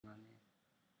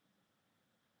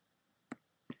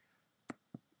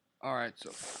Alright, so,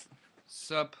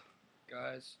 sup,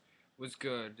 guys? What's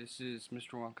good? This is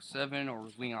Mr. Wonka 7, or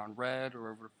Leon Red, or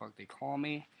whatever the fuck they call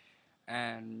me,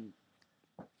 and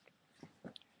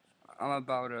I'm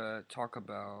about to talk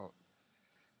about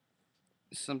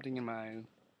something in my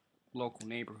local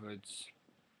neighborhoods.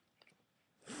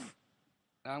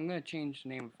 I'm gonna change the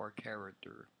name of our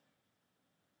character.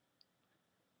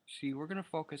 See, we're gonna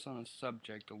focus on a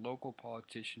subject, a local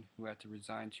politician who had to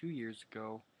resign 2 years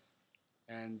ago,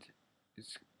 and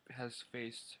is, has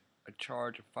faced a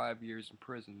charge of 5 years in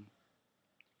prison.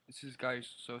 This is a guy I used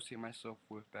to associate myself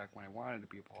with back when I wanted to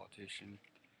be a politician.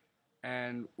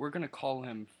 And we're gonna call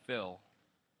him Phil.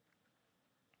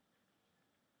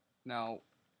 Now,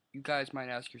 you guys might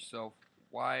ask yourself,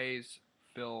 why is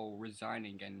Phil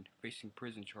resigning and facing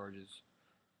prison charges?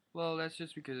 Well, that's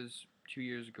just because 2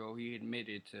 years ago he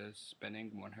admitted to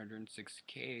spending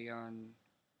 106K on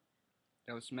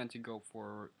that was meant to go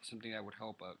for something that would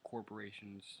help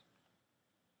corporations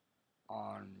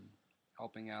on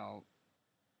helping out,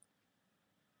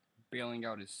 bailing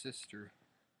out his sister,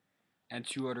 and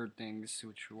two other things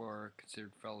which were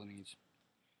considered felonies.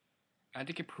 I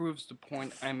think it proves the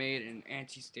point I made in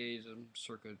Anti-Statism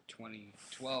circa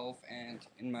 2012 and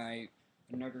in my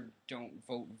another Don't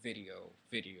Vote video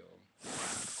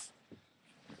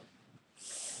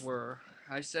where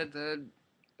I said that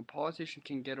a politician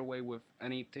can get away with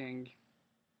anything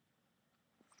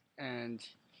and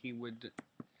he would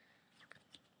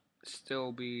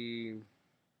still be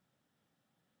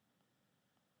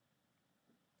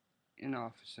in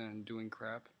office and doing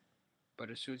crap,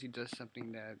 but as soon as he does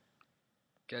something that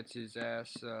gets his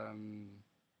ass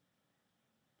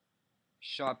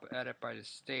shot at it by the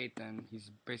state, then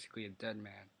he's basically a dead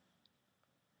man.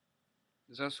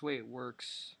 That's the way it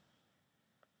works.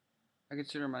 I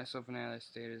consider myself an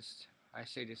anti-statist. I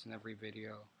say this in every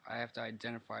video. I have to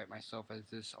identify myself as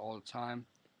this all the time.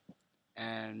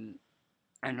 And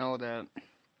I know that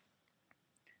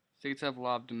states have a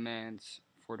lot of demands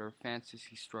for their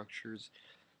fantasy structures,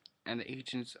 and the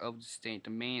agents of the state, the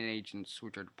main agents,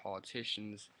 which are the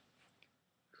politicians,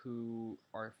 who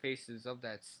are faces of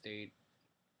that state,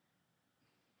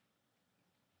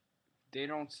 they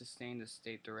don't sustain the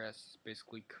state. Their ass is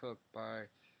basically cooked by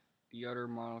the other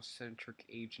monocentric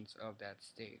agents of that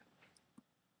state.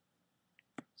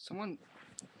 Someone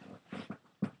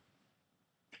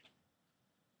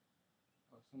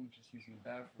someone's just using the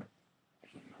bathroom.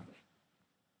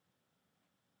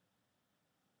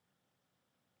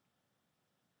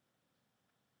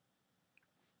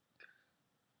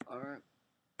 Alright.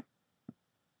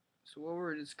 So what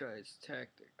were this guy's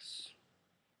tactics?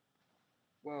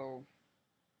 Well,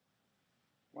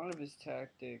 one of his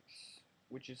tactics,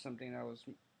 which is something that was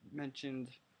mentioned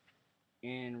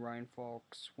in Ryan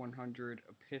Falk's 100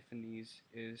 Epiphanies,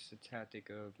 is the tactic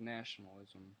of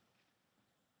nationalism.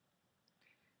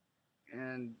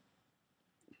 And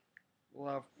a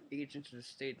lot of agents of the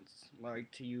state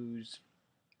like to use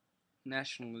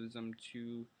nationalism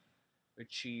to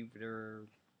achieve their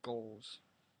goals.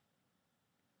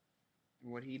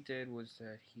 And what he did was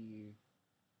that he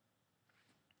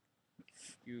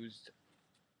used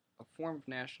a form of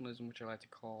nationalism which I like to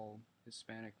call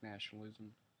Hispanic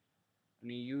nationalism,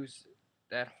 and he used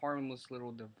that harmless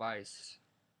little device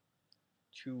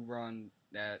to run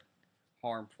that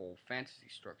harmful fantasy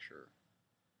structure.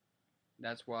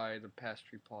 That's why the past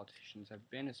three politicians have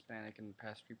been Hispanic, and the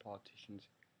past three politicians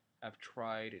have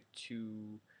tried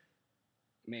to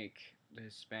make the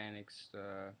Hispanics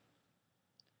the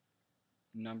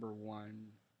number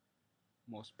one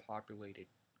most populated,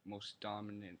 most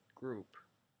dominant group.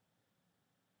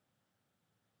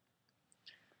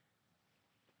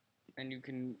 And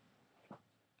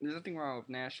there's nothing wrong with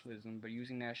nationalism, but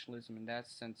using nationalism in that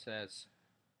sense has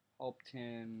helped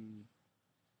him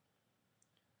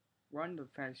run the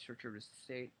fantasy structure of the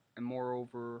state and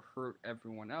moreover hurt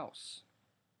everyone else.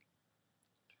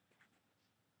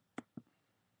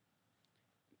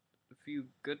 The few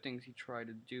good things he tried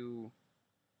to do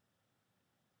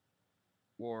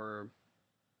were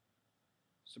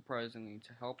surprisingly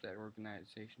to help that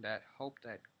organization, that helped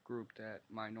that group, that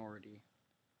minority,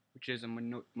 which is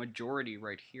a majority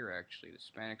right here actually. The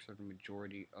Hispanics are the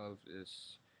majority of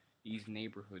these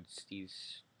neighborhoods,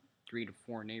 these 3 to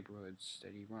 4 neighborhoods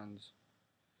that he runs.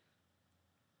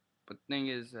 But the thing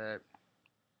is that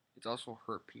it's also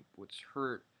hurt people. It's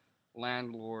hurt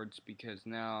landlords because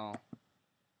now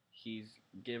he's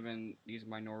given these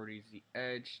minorities the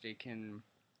edge. They can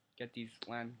get these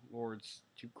landlords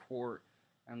to court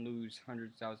and lose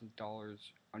hundreds of thousands of dollars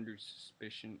under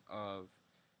suspicion of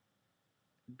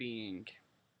being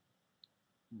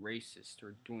racist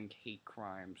or doing hate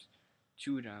crimes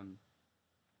to them,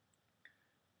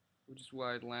 which is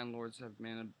why landlords have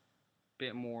been a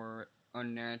bit more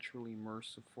unnaturally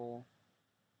merciful,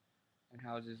 and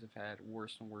houses have had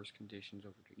worse and worse conditions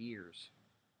over the years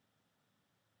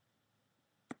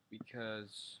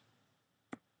because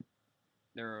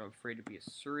they're afraid to be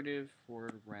assertive for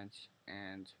rent,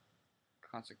 and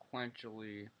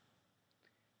consequentially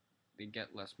they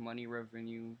get less money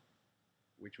revenue,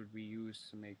 which would be used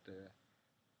to make the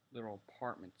little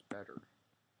apartments better.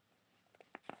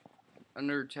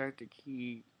 Another tactic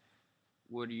he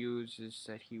would use is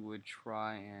that he would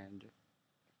try and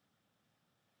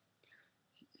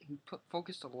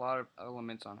focused a lot of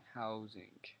elements on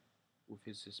housing with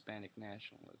his Hispanic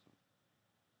nationalism.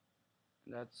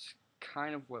 And that's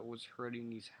kind of what was hurting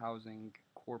these housing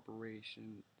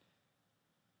corporations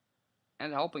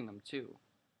and helping them too.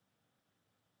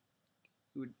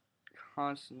 He would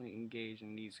constantly engage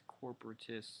in these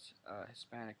corporatist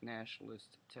Hispanic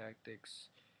nationalist tactics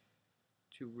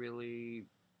to really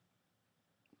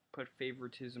put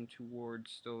favoritism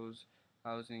towards those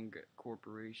housing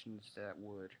corporations that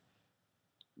would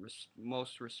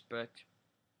most respect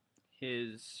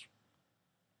his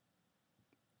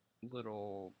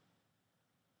little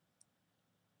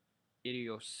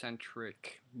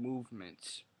idiocentric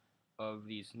movements of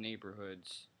these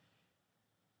neighborhoods,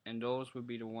 and those would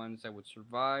be the ones that would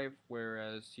survive,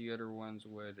 whereas the other ones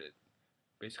would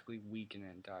basically weaken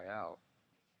and die out.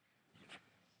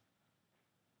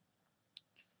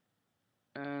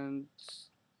 And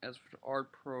as for the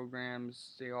art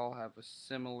programs, they all have a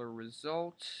similar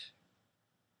result,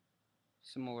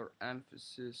 similar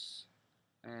emphasis,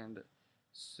 and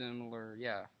similar,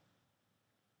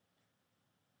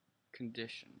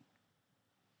 condition.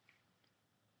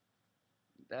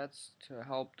 That's to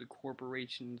help the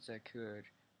corporations that could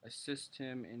assist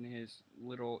him in his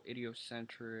little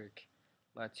idiocentric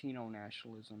Latino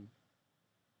nationalism,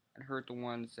 and hurt the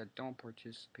ones that don't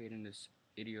participate in this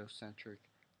idiocentric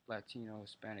Latino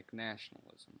Hispanic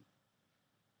nationalism.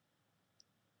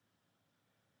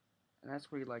 And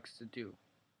that's what he likes to do.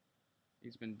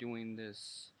 He's been doing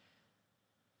this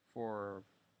for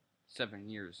 7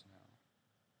 years now.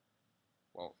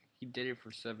 Well, he did it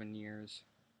for 7 years,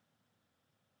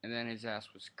 and then his ass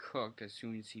was cooked as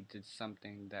soon as he did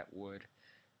something that would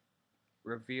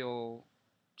reveal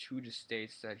to the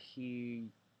states that he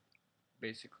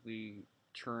basically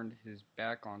turned his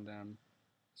back on them,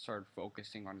 started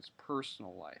focusing on his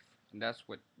personal life. And that's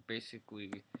what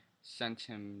basically sent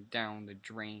him down the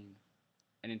drain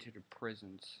and into the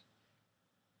prisons.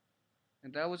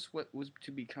 And that was what was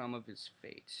to become of his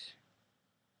fate.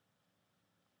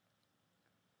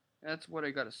 That's what I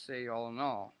gotta say, all in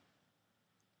all.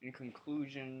 In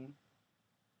conclusion,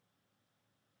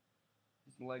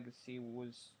 his legacy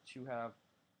was to have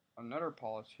another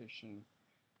politician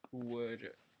who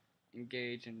would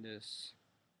engage in this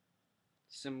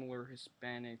similar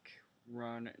Hispanic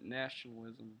run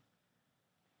nationalism,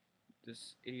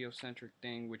 this idiocentric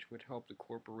thing which would help the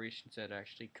corporations that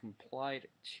actually complied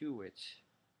to it.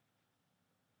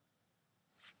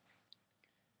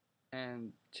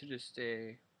 And to this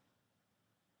day,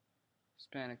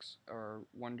 Hispanics are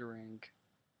wondering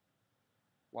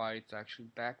why it's actually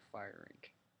backfiring.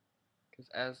 Because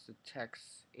as the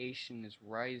taxation is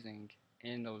rising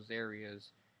in those areas,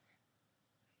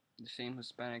 the same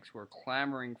Hispanics who are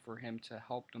clamoring for him to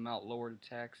help them out lower the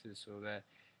taxes so that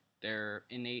their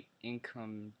innate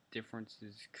income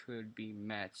differences could be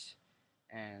met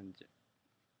and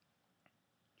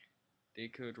they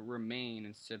could remain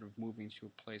instead of moving to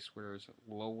a place where there's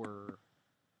lower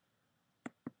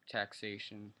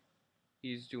taxation.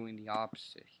 He's doing the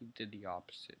opposite. He did the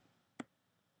opposite.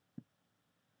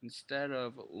 Instead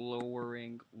of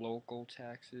lowering local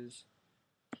taxes,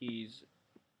 he's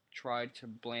tried to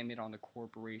blame it on the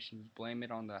corporations, blame it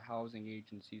on the housing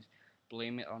agencies,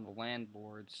 blame it on the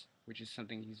landlords, which is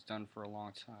something he's done for a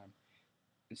long time.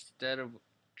 Instead of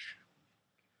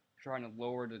trying to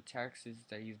lower the taxes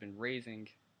that he's been raising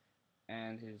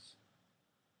and his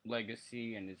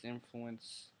legacy and his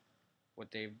influence,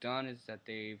 what they've done is that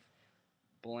they've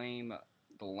blamed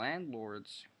the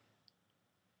landlords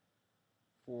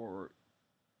for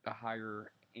the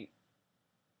higher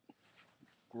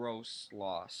gross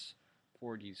loss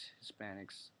for these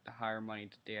Hispanics, the higher money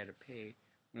that they had to pay,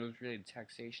 when it was really the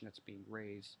taxation that's being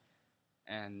raised,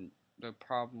 and the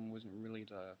problem wasn't really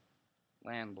the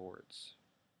landlords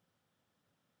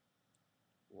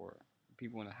or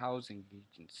people in the housing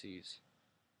agencies.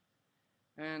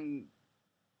 And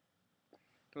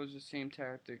those are the same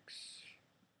tactics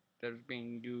that are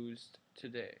being used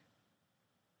today.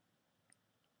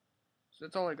 So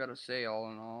that's all I gotta say, all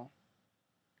in all.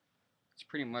 that's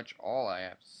pretty much all I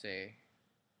have to say.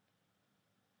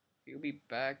 He'll be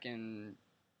back in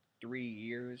 3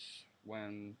 years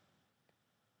when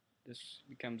this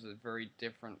becomes a very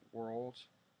different world,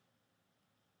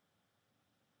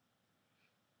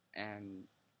 and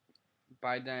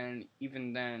by then,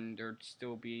 even then, there'd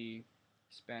still be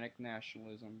Hispanic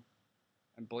nationalism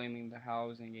and blaming the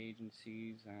housing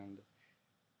agencies and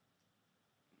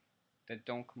that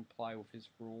don't comply with his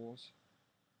rules,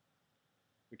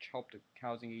 which help the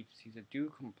housing agencies that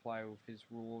do comply with his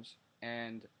rules,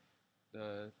 and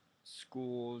the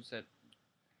schools that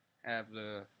have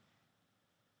the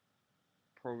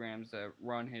programs that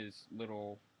run his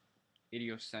little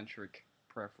idiocentric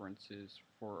preferences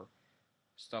for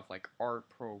stuff like art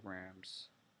programs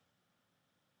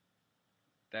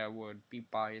that would be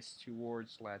biased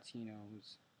towards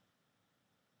Latinos,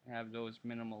 have those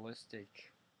minimalistic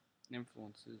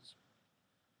influences,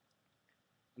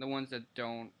 and the ones that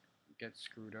don't get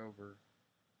screwed over.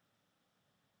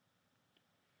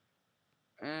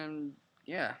 And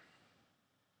yeah,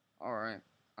 alright,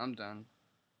 I'm done.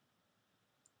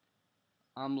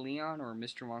 I'm Leon, or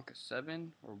Mr. Wonka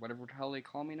 7, or whatever the hell they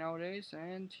call me nowadays,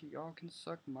 and y'all can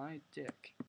suck my dick.